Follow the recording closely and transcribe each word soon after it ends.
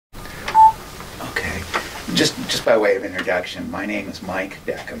Just by way of introduction, my name is Mike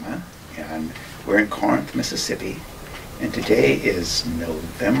Dekema, and we're in Corinth, Mississippi, and today is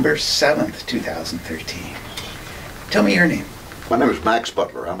November 7th, 2013. Tell me your name. My name is Max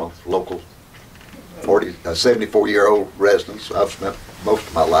Butler. I'm a local 74-year-old resident, so I've spent most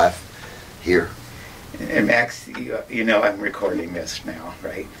of my life here. And Max, you know I'm recording this now,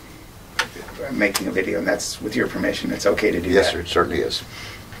 right? I'm making a video, and that's with your permission. It's okay to do that? Yes, sir, it certainly is.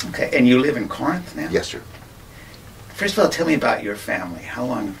 Okay, and you live in Corinth now? Yes, sir. First of all, tell me about your family. How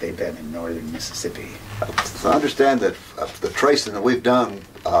long have they been in northern Mississippi? I understand that the tracing that we've done,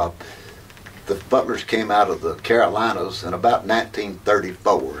 the Butlers came out of the Carolinas in about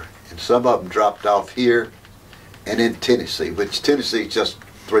 1934, and some of them dropped off here and in Tennessee, which Tennessee is just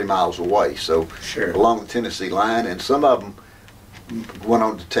 3 miles away, so sure. Along the Tennessee line, and some of them went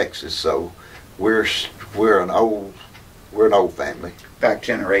on to Texas. So we're an old family. Back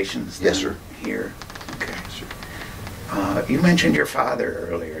generations. Yes, sir. Here. Okay. You mentioned your father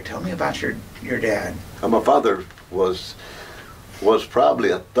earlier. Tell me about your dad. My father was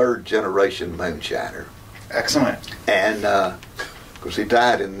probably a third-generation moonshiner. Excellent. And of course, he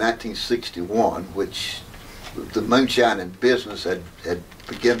died in 1961, which the moonshining business had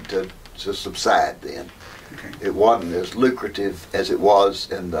begun to subside then. Okay. It wasn't as lucrative as it was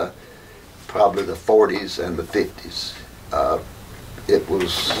in probably the 40s and the 50s. It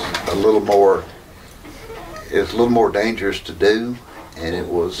was a little more dangerous to do, and it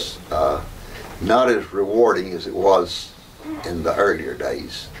was not as rewarding as it was in the earlier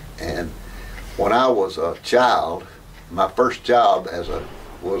days. And when I was a child, my first job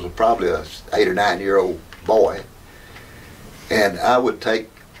was probably a 8 or 9-year-old boy, and I would take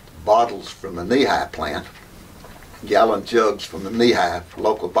bottles from the Knee-High plant, gallon jugs from the Knee-High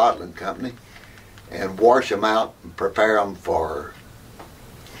local bottling company, and wash them out and prepare them for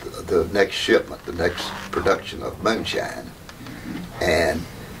the next shipment, the next production of moonshine. And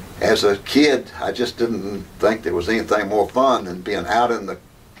as a kid, I just didn't think there was anything more fun than being out in the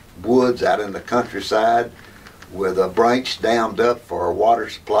woods, out in the countryside, with a branch dammed up for a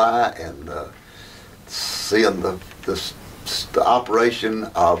water supply, and seeing the operation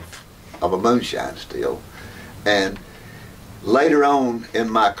of a moonshine still. And later on in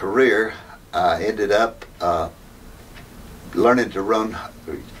my career, I ended up learning to run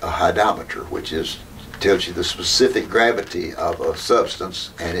a hydometer, which tells you the specific gravity of a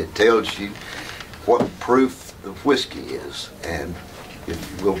substance, and it tells you what proof the whiskey is. And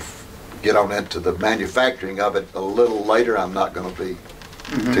we'll get on into the manufacturing of it a little later. I'm not going to be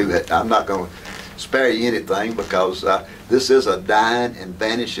I'm not going to spare you anything, because this is a dying and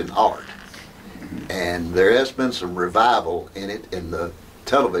vanishing art. And there has been some revival in it in the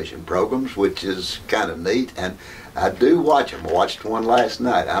television programs, which is kind of neat, and I do watch them. I watched one last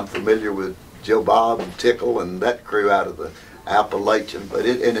night. I'm familiar with Joe Bob and Tickle and that crew out of the Appalachian, but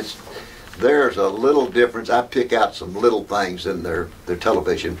there's a little difference. I pick out some little things in their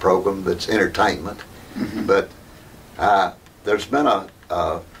television program that's entertainment, but there's been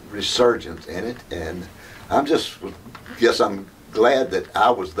a resurgence in it, and I'm glad that I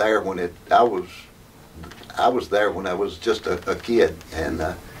was there when I was there when I was just a kid. And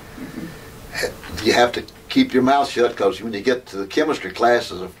you have to keep your mouth shut, because when you get to the chemistry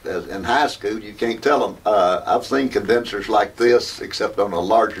classes in high school, you can't tell them. I've seen condensers like this, except on a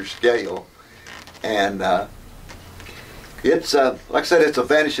larger scale, and it's like I said, it's a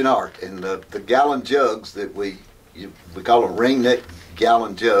vanishing art. And the gallon jugs that we call them ring neck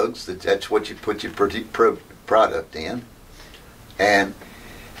gallon jugs. That's what you put your product in, and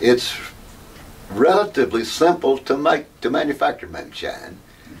it's relatively simple to manufacture moonshine.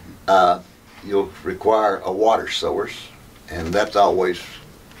 You'll require a water source, and that's always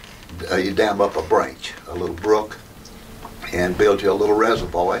you dam up a branch, a little brook, and build you a little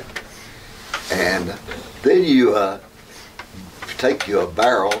reservoir, and then you take you a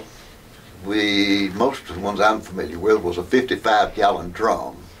barrel. Most of the ones I'm familiar with was a 55-gallon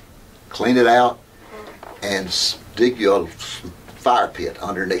drum. Clean it out and dig you a fire pit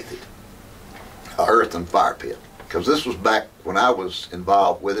underneath it, a earthen fire pit. Because this was back when I was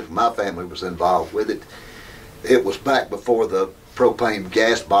involved with it, my family was involved with it. It was back before the propane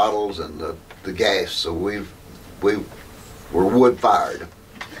gas bottles and the gas, so we were wood fired.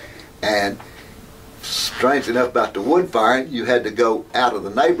 And strange enough about the wood firing, you had to go out of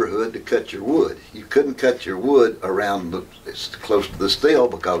the neighborhood to cut your wood. You couldn't cut your wood around close to the still,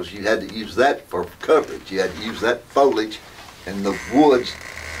 because you had to use that for coverage. You had to use that foliage and the woods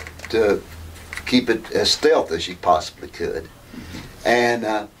to keep it as stealth as you possibly could.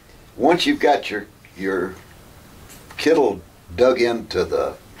 And once you've got your kittle dug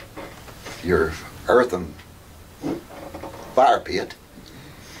into your earthen fire pit,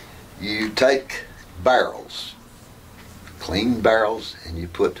 you take barrels, clean barrels, and you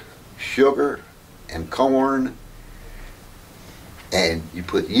put sugar and corn, and you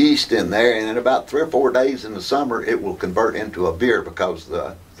put yeast in there, and in about 3 or 4 days in the summer it will convert into a beer, because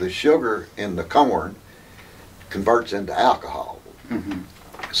the sugar in the corn converts into alcohol. Mm-hmm.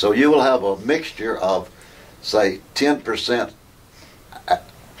 So you will have a mixture of, say, 10%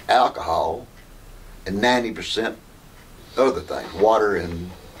 alcohol and 90% other things, water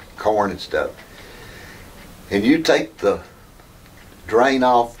and corn and stuff. And you take the drain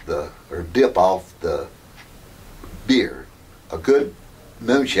off or dip off the beer. A good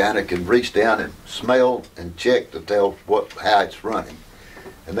moonshiner can reach down and smell and check to tell how it's running.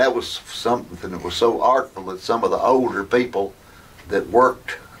 And that was something that was so artful that some of the older people that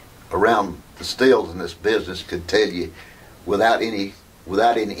worked around the stills in this business could tell you without any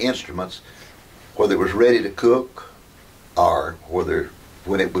instruments whether it was ready to cook or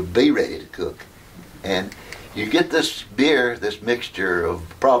when it would be ready to cook. And you get this beer, this mixture of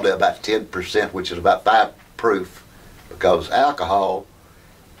probably about 10%, which is about 5 proof, because alcohol,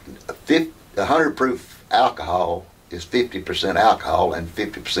 100 proof alcohol is 50% alcohol and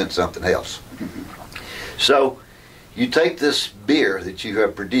 50% something else. So you take this beer that you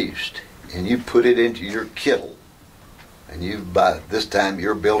have produced and you put it into your kettle, and by this time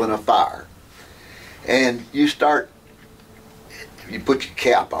you're building a fire, and you put your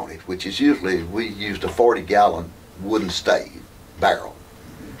cap on it, which is usually, we used a 40-gallon wooden stave barrel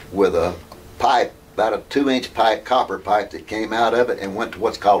with a pipe, about a 2-inch pipe, copper pipe, that came out of it and went to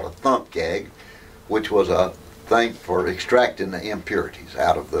what's called a thump keg, which was a thing for extracting the impurities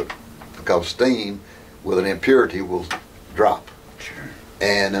out of because steam with an impurity will drop. Sure.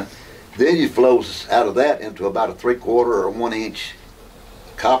 And then you flows out of that into about a 3/4 or 1-inch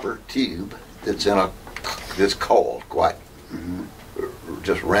copper tube that's coiled quite,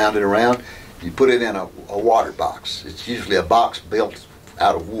 just rounded around. You put it in a water box. It's usually a box built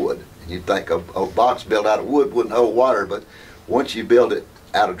out of wood. And you'd think a box built out of wood wouldn't hold water, but once you build it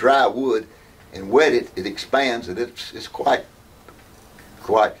out of dry wood and wet it, it expands, and it's quite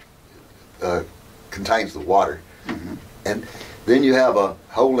contains the water. Mm-hmm. And then you have a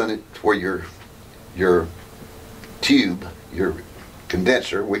hole in it where your tube, your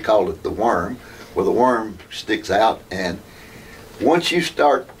condenser, we call it the worm, where the worm sticks out, and once you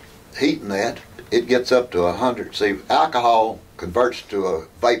start heating that, it gets up to 100. See, alcohol converts to a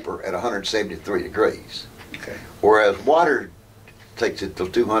vapor at 173 degrees. Okay. Whereas water takes it to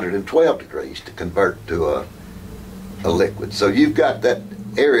 212 degrees to convert to a liquid. So you've got that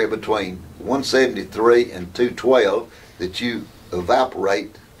area between 173 and 212 that you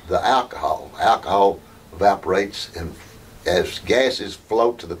evaporate the alcohol. Alcohol evaporates, and as gases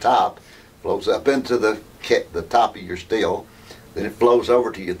float to the top, flows up into the top of your still, then it flows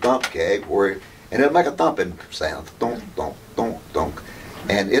over to your thump keg, and it'll make a thumping sound, thump, thump, thump, thump,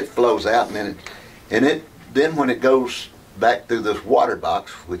 and it flows out, and then when it goes back through this water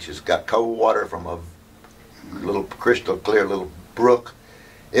box, which has got cold water from a little crystal clear little brook,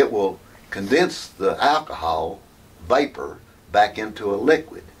 it will condense the alcohol vapor back into a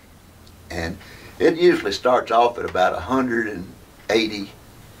liquid, and it usually starts off at about 180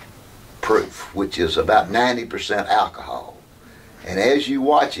 proof, which is about 90% alcohol. And as you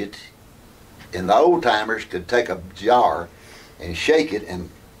watch it, and the old timers could take a jar and shake it and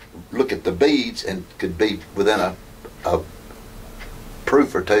look at the beads, and could be within a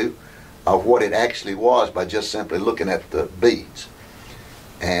proof or two of what it actually was by just simply looking at the beads.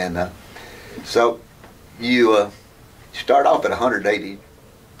 And so you start off at 180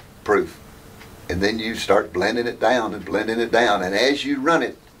 proof, and then you start blending it down and blending it down, and as you run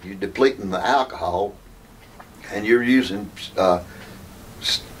it, you're depleting the alcohol, and you're using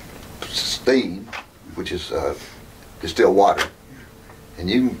steam, which is distilled water. And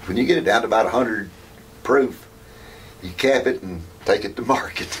when you get it down to about 100 proof, you cap it and take it to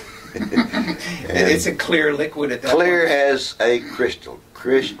market. And it's a clear liquid at that clear point? as a crystal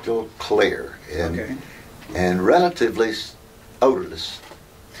clear, and Okay. and relatively odorless.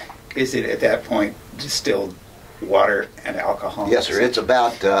 Is it at that point distilled water and alcohol? Yes, sir. It's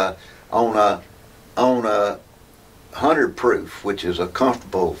about on a 100 proof, which is a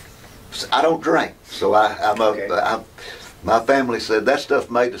comfortable. I don't drink, so Okay. my family said that stuff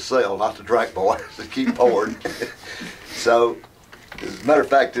made to sell, not to drink, boys. To keep pouring. So, as a matter of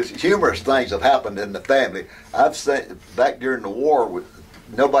fact, there's humorous things have happened in the family. I've seen back during the war,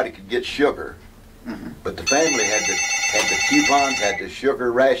 nobody could get sugar, but the family had the coupons, had the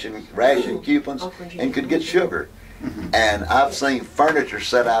sugar ration coupons, and could get sugar. And I've seen furniture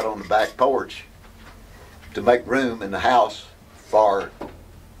set out on the back porch to make room in the house for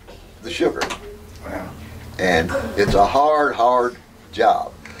the sugar. Wow. And it's a hard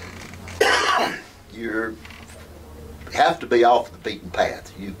job. You have to be off the beaten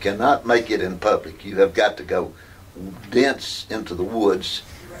path. You cannot make it in public. You have got to go dense into the woods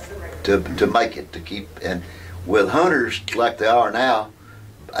to make it, to keep. And with hunters like they are now,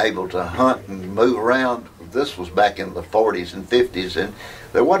 able to hunt and move around, this was back in the 40s and 50s, and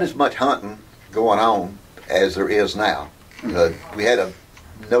there wasn't as much hunting going on as there is now. We had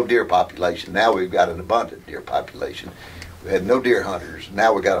no deer population. Now we've got an abundant deer population. We had no deer hunters.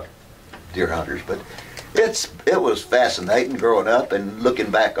 Now we got deer hunters. But it was fascinating growing up and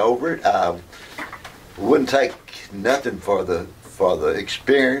looking back over it. Wouldn't take nothing for the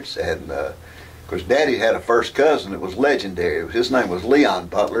experience. And of course, Daddy had a first cousin that was legendary. His name was Leon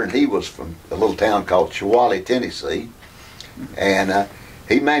Butler, and he was from a little town called Chewally, Tennessee. And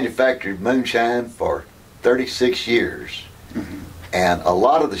he manufactured moonshine for 36 years. Mm-hmm. And a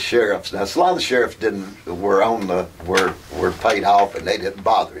lot of the sheriffs, now a lot of the sheriffs were paid off, and they didn't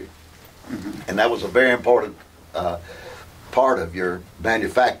bother him. Mm-hmm. And that was a very important part of your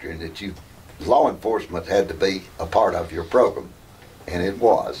manufacturing, that law enforcement had to be a part of your program, and it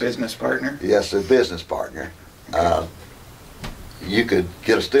was. Business partner? Yes, a business partner. Okay. You could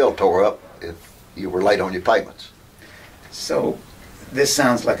get a still tore up if you were late on your payments. So this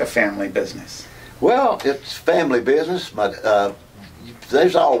sounds like a family business. Well, it's family business, but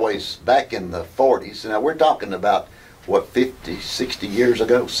there's always, back in the 40s, now we're talking about, what, 50, 60 years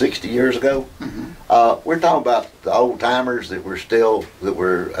ago, 60 years ago? Mm-hmm. We're talking about the old timers that were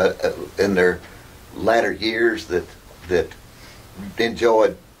in their latter years that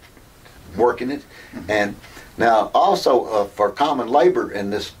enjoyed working it. Mm-hmm. And now also for common labor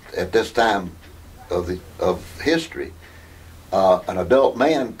at this time of history, an adult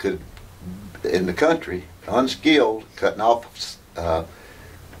man could, in the country, unskilled, cutting off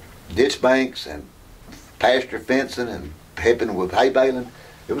ditch banks and pasture fencing and helping with hay baling,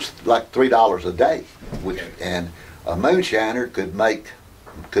 it was like $3 a day, and a moonshiner could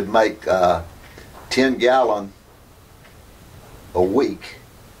make 10 gallon a week.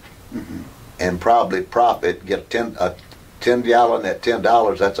 Mm-hmm. And probably profit, get a 10 gallon at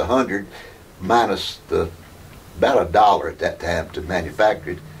 $10, that's 100 minus about $1 at that time to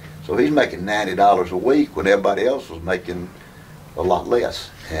manufacture it. So he's making $90 a week when everybody else was making a lot less.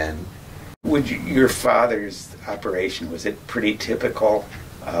 And your father's operation, was it pretty typical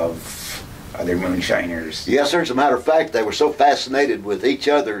of other moonshiners? Yes, sir. As a matter of fact, they were so fascinated with each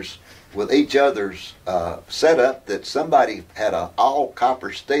other's setup that somebody had an all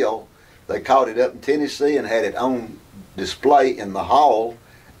copper still. They caught it up in Tennessee and had it on display in the hall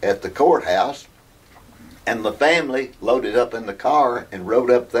at the courthouse. And the family loaded up in the car and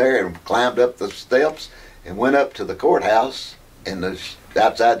rode up there and climbed up the steps and went up to the courthouse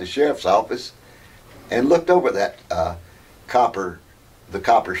outside the sheriff's office and looked over that copper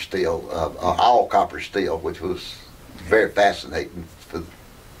steel, all copper steel, which was very fascinating.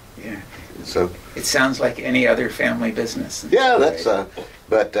 Yeah. So it sounds like any other family business. Yeah, that's.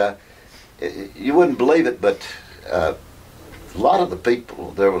 But you wouldn't believe it, but a lot of the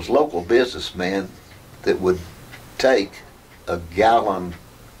people, there was local businessmen that would take a gallon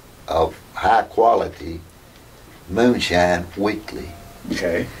of high quality moonshine weekly.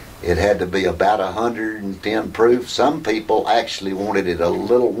 Okay. It had to be about 110 proof. Some people actually wanted it a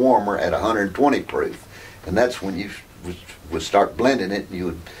little warmer at 120 proof. And that's when you would start blending it, and you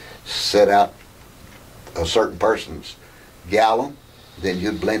would set out a certain person's gallon, then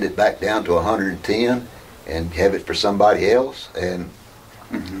you'd blend it back down to 110 and have it for somebody else. And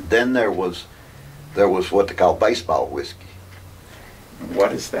mm-hmm. Then there was what they call baseball whiskey.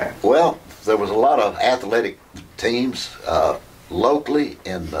 What is that? Well, there was a lot of athletic teams locally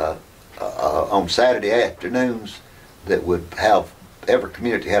on Saturday afternoons that would have, every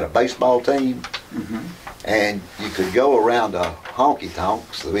community had a baseball team. Mm-hmm. And you could go around a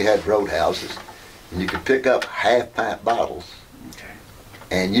honky-tonk, so we had roadhouses, and you could pick up half-pint bottles. Okay.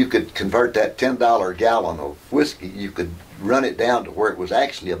 And you could convert that $10 gallon of whiskey, you could run it down to where it was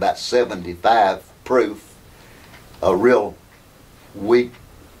actually about 75 proof, a real weak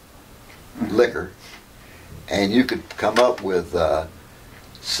liquor, and you could come up with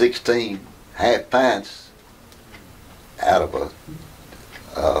 16 half pints out of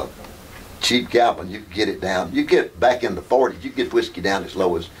a cheap gallon. You could get it down. You get back in the 40s, you get whiskey down as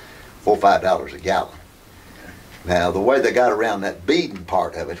low as $4 or $5 a gallon. Now, the way they got around that beading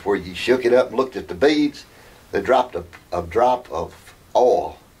part of it, where you shook it up and looked at the beads, they dropped a drop of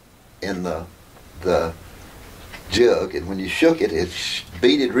oil in the jug, and when you shook it, it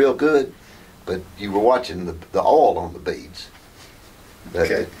beaded real good, but you were watching the oil on the beads.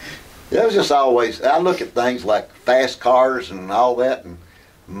 Okay. It was just always, I look at things like fast cars and all that, and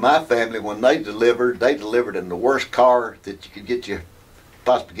my family, when they delivered in the worst car that you could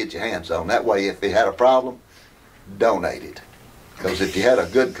possibly get your hands on. That way, if they had a problem, donate it. Because if you had a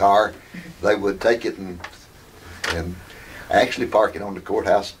good car, they would take it and actually park it on the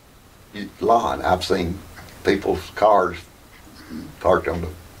courthouse lawn. I've seen people's cars parked on the...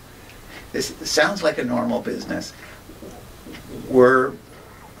 This sounds like a normal business. Were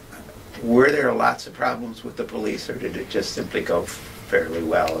there lots of problems with the police, or did it just simply go fairly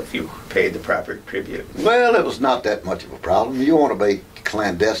well if you paid the proper tribute? Well, it was not that much of a problem. You want to be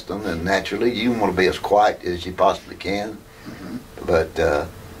clandestine, and naturally you want to be as quiet as you possibly can. Mm-hmm. But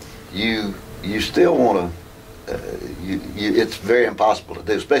you still want to, it's very impossible to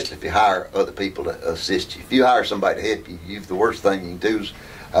do, especially if you hire other people to assist you. If you hire somebody to help you, the worst thing you can do is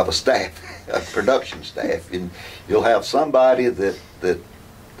have a staff, a production staff, and you'll have somebody that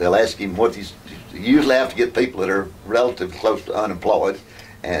they'll ask him what he's. You usually have to get people that are relatively close to unemployed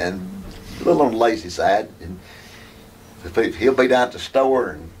and a little on the lazy side, and he'll be down at the store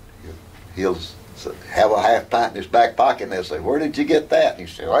and he'll have a half pint in his back pocket, and they'll say, "Where did you get that?" And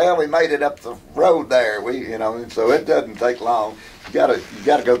he said, "Well, we made it up the road there. And so it doesn't take long. You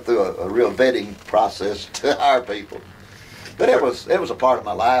gotta go through a real vetting process to hire people." But it was a part of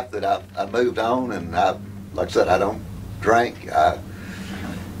my life that I moved on, and like I said, I don't drink,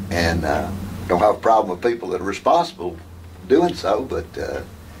 and don't have a problem with people that are responsible doing so. But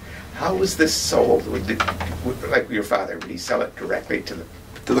how was this sold? Like your father, would he sell it directly to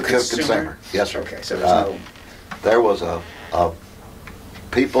the consumer? Yes, sir. Okay, so there's there was a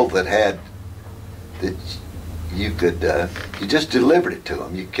people that had that you could you just delivered it to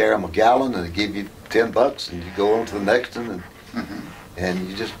them. You carry them a gallon and they give you $10, and you go on to the next one, and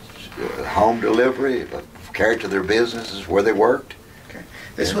you just home delivery, carry it to their businesses where they worked. Okay,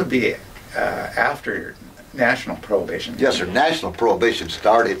 this would be after National Prohibition. Yes, sir. National Prohibition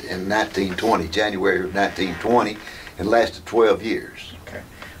started in 1920, January of 1920, and lasted 12 years. Okay,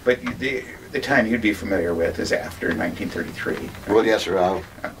 but the time you'd be familiar with is after 1933. Right? Well, yes, sir.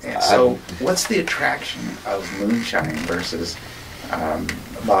 So, what's the attraction of moonshine versus a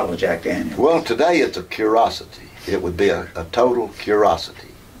bottle of Jack Daniels? Well, today it's a curiosity. It would be a total curiosity,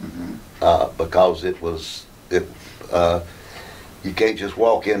 because you can't just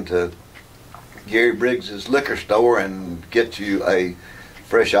walk into Gary Briggs's liquor store and get you a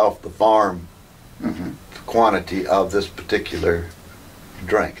fresh off the farm quantity of this particular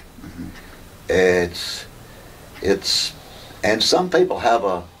drink. It's and some people have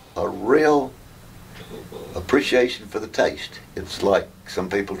a real appreciation for the taste. It's like some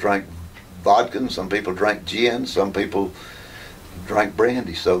people drink vodka, and some people drink gin, some people drink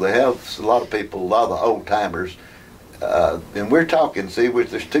brandy. So they have a lot of people, a lot of the old timers. And we're talking,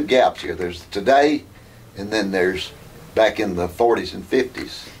 there's two gaps here. There's today, and then there's back in the 40s and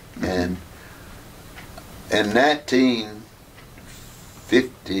 50s. And in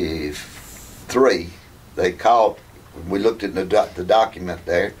 1953, they caught, we looked at the document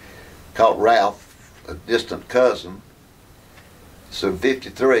there, caught Ralph, a distant cousin. So in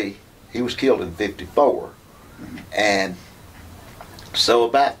 53, he was killed in 54. And so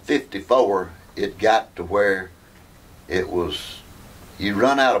about 54, it got to where it was, you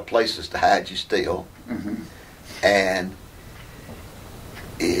run out of places to hide your steel, and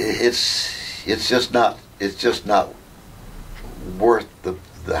it's just not worth the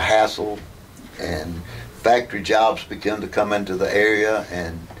hassle, and factory jobs begin to come into the area,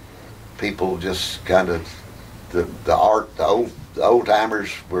 and people just kind of the old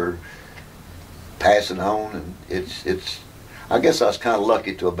timers were passing on, and it's I guess I was kind of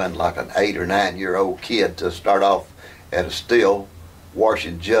lucky to have been like an 8 or 9 year old kid to start off at a still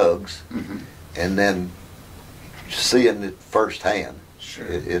washing jugs, and then seeing it firsthand. Sure.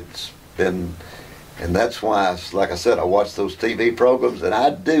 It's been, and that's why, like I said, I watch those TV programs, and I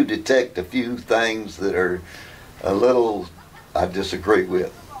do detect a few things that are a little I disagree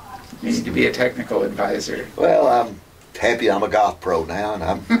with. You need to be a technical advisor. Well, I'm happy I'm a golf pro now, and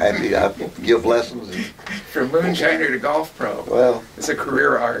I'm happy I give lessons. And, from moonshiner to golf pro. Well, it's a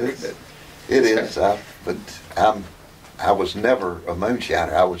career arc. It is, but I was never a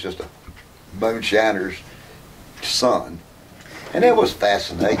moonshiner. I was just a moonshiner's son, and it was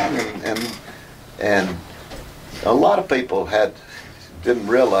fascinating. And a lot of people didn't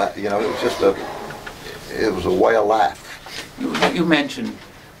realize, it was it was a way of life. You mentioned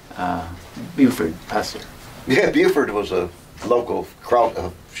Buford Butler. Yeah, Buford was a local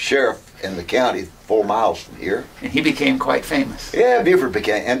sheriff in the county 4 miles from here. And he became quite famous. Yeah, Buford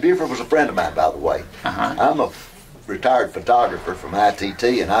became, and Buford was a friend of mine, by the way. I'm a retired photographer from ITT,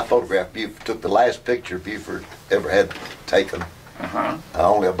 and I photographed Buford, took the last picture Buford ever had taken,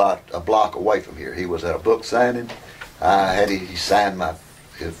 only about a block away from here. He was at a book signing. He signed I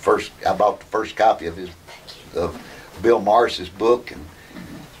bought the first copy of Bill Morris's book, and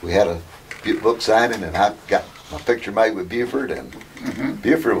we had a book signing, and I got my picture made with Buford, and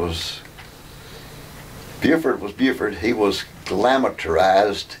Buford was Buford. He was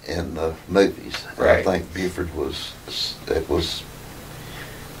glamourized in the movies. Right. I think Buford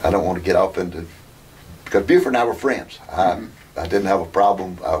I don't want to get off into, because Buford and I were friends. I didn't have a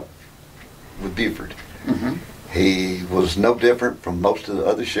problem with Buford. He was no different from most of the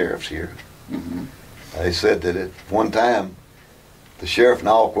other sheriffs here. They said that at one time, the sheriff in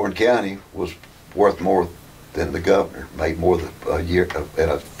Alcorn County was worth more than the governor, made more than a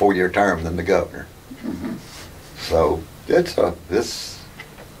 4-year term than the governor. So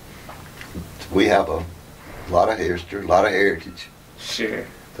we have a lot of history, a lot of heritage. Sure.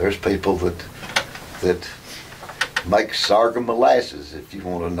 There's people that make sorghum molasses, if you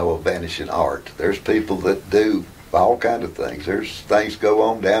want to know a vanishing art. There's people that do all kind of things. There's things go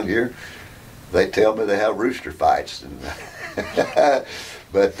on down here. They tell me they have rooster fights,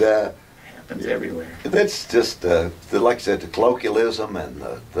 but happens everywhere. That's just like I said, the colloquialism and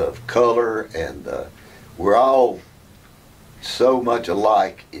the color, and we're all so much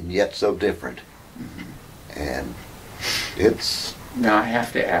alike and yet so different. And it's. Now I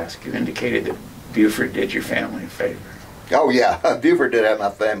have to ask. You indicated that Buford did your family a favor. Oh yeah, Buford did have my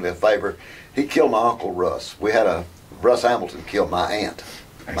family a favor. He killed my Uncle Russ. Russ Hamilton killed my aunt.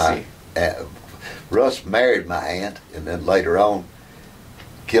 I see. Russ married my aunt, and then later on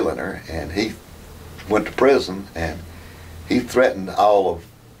killing her, and he went to prison, and he threatened all of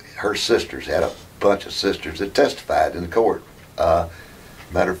her sisters. Had a bunch of sisters that testified in the court.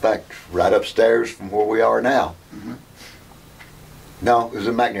 Matter of fact, right upstairs from where we are now. No, it was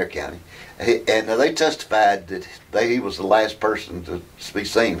in McNair County. And they testified that he was the last person to be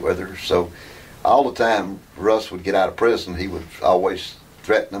seen with her. So all the time Russ would get out of prison, he would always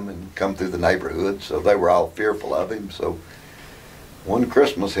threaten them and come through the neighborhood. So they were all fearful of him. So one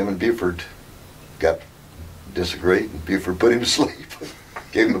Christmas, him and Buford got disagreed, and Buford put him to sleep.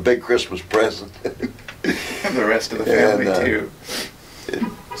 Gave him a big Christmas present. And the rest of the family, too.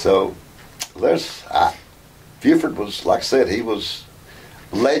 So Buford was, like I said, he was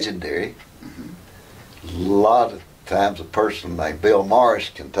legendary. A lot of times a person like Bill Morris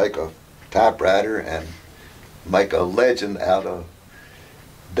can take a typewriter and make a legend out of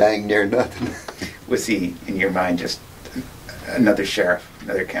dang near nothing. Was he, in your mind, just another sheriff,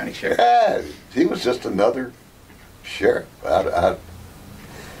 another county sheriff? Yeah, he was just another sheriff.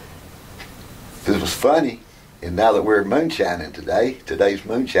 It was funny, and now that we're moonshining today's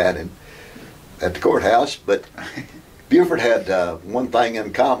moonshining at the courthouse, but Buford had one thing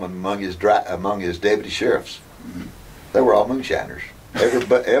in common among his deputy sheriffs. They were all moonshiners. Every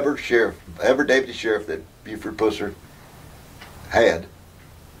deputy sheriff that Buford Pusser had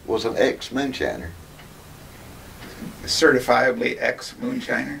was an ex-moonshiner. Certifiably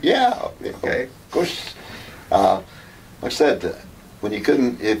ex-moonshiner? Yeah. Okay. Of course, like I said, when you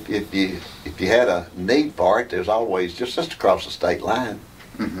couldn't, if you had a need for it, there's always just across the state line,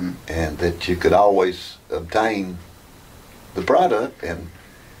 and that you could always obtain the product. And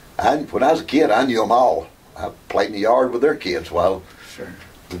when I was a kid, I knew them all. I played in the yard with their kids while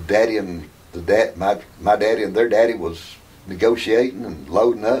my daddy and their daddy was negotiating and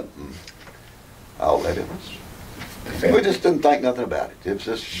loading up and all that. It was. We just didn't think nothing about it. It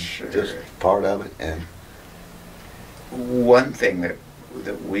was just part of it. And one thing that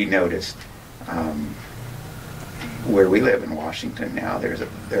we noticed where we live in Washington now, there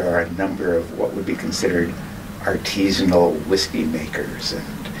are a number of what would be considered artisanal whiskey makers and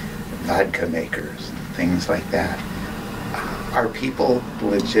vodka makers and things like that. Are people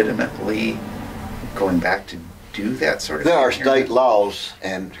legitimately going back to do that sort of thing? There are state laws,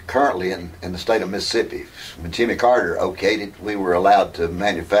 and currently in the state of Mississippi, when Jimmy Carter okayed it, we were allowed to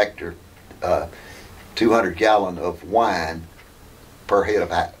manufacture 200 gallon of wine per head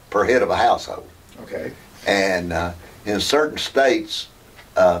of a household. Okay. And in certain states,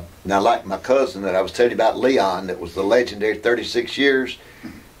 now like my cousin that I was telling you about, Leon, that was the legendary 36 years,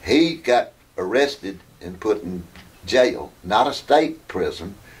 he got arrested and put in jail, not a state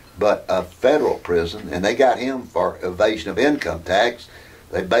prison, but a federal prison, and they got him for evasion of income tax.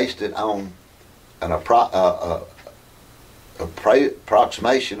 They based it on an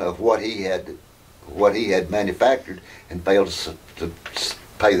approximation of what he had manufactured, and failed to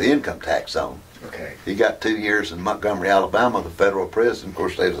pay the income tax on. Okay. He got 2 years in Montgomery, Alabama, the federal prison. Of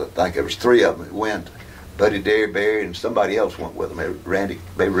course, I think there was 3 of them that went. Buddy Derryberry and somebody else went with him,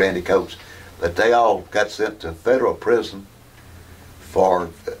 maybe Randy Coates. But they all got sent to federal prison for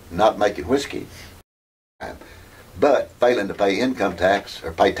not making whiskey, but failing to pay income tax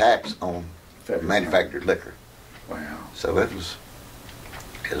or pay tax on manufactured liquor. Wow. So it was.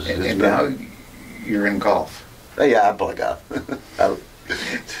 And now you're in golf. Yeah, I play golf.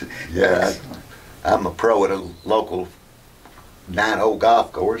 I'm a pro at a local 9-hole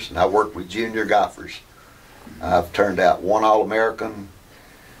golf course, and I work with junior golfers. I've turned out 1 All-American.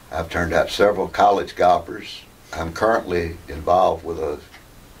 I've turned out several college golfers. I'm currently involved with a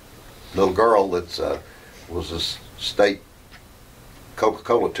little girl that was a state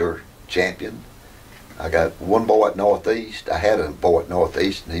Coca-Cola Tour champion. I got 1 boy at Northeast. I had a boy at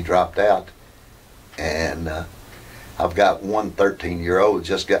Northeast, and he dropped out. And I've got 1 13-year-old that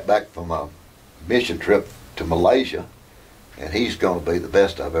just got back from a mission trip to Malaysia, and he's going to be the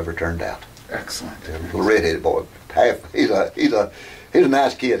best I've ever turned out. Excellent. A little redheaded boy. He's a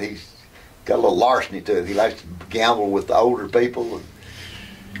nice kid. He's got a little larceny to it. He likes to gamble with the older people. And,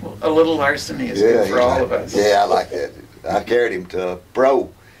 well, a little larceny is good for all of us. Yeah, I like that. I carried him to a pro.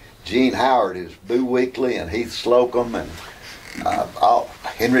 Gene Howard is Boo Weekly and Heath Slocum and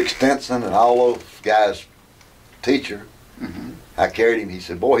Henrik Stenson and all those guys' teacher. Mm-hmm. I carried him. He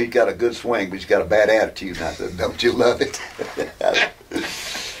said, "Boy, he's got a good swing, but he's got a bad attitude." And I said, "Don't you love it?"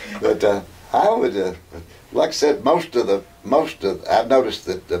 But I would, like I said, I've noticed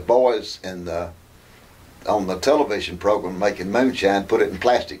that the boys on the television program making moonshine put it in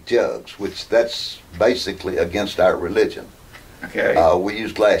plastic jugs, which that's basically against our religion. Okay. We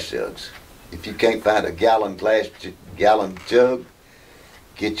use glass jugs. If you can't find a gallon jug,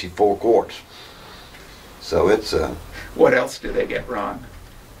 get you 4 quarts. So it's What else do they get wrong?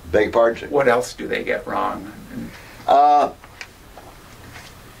 Beg your pardon, sir? What else do they get wrong? I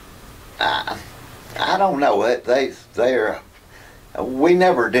don't know. We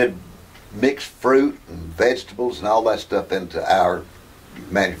never did mix fruit and vegetables and all that stuff into our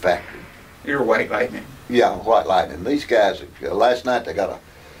manufacturing. You're White Lightning. Yeah, White Lightning. These guys, last night they got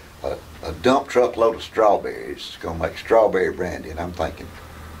a dump truckload of strawberries. It's going to make strawberry brandy, and I'm thinking,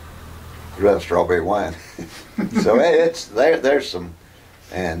 I'd rather strawberry wine. So there's some,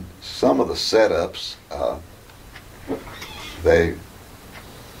 and some of the setups, they'd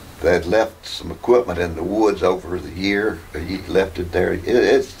left some equipment in the woods over the year. He left it there.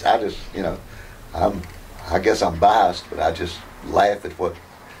 I guess I'm biased, but I just laugh at what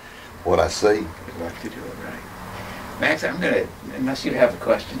I see. You'd like to do it right. Max, unless you have a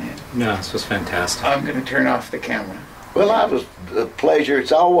question, Ed. No, this was fantastic. I'm going to turn off the camera. Well, I was a pleasure.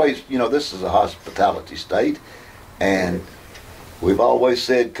 It's always, this is a hospitality state, and we've always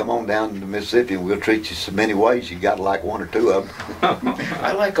said, come on down to Mississippi and we'll treat you so many ways. You got to like 1 or 2 of them.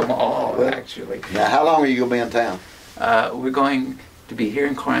 I like them all, actually. Now, how long are you going to be in town? We're going to be here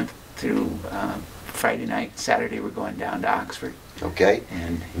in Corinth through Friday night. Saturday we're going down to Oxford. Okay.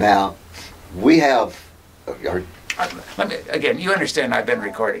 And now, we have... again, you understand I've been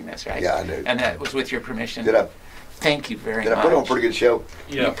recording this, right? Yeah, I do. And that was with your permission. Thank you very much. Did I put on a pretty good show?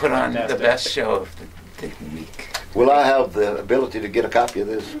 Yeah, you put on the best show of the week. Will I have the ability to get a copy of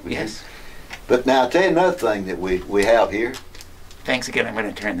this? Yes. But now, I'll tell you another thing that we have here. Thanks again. I'm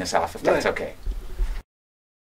going to turn this off if that's okay.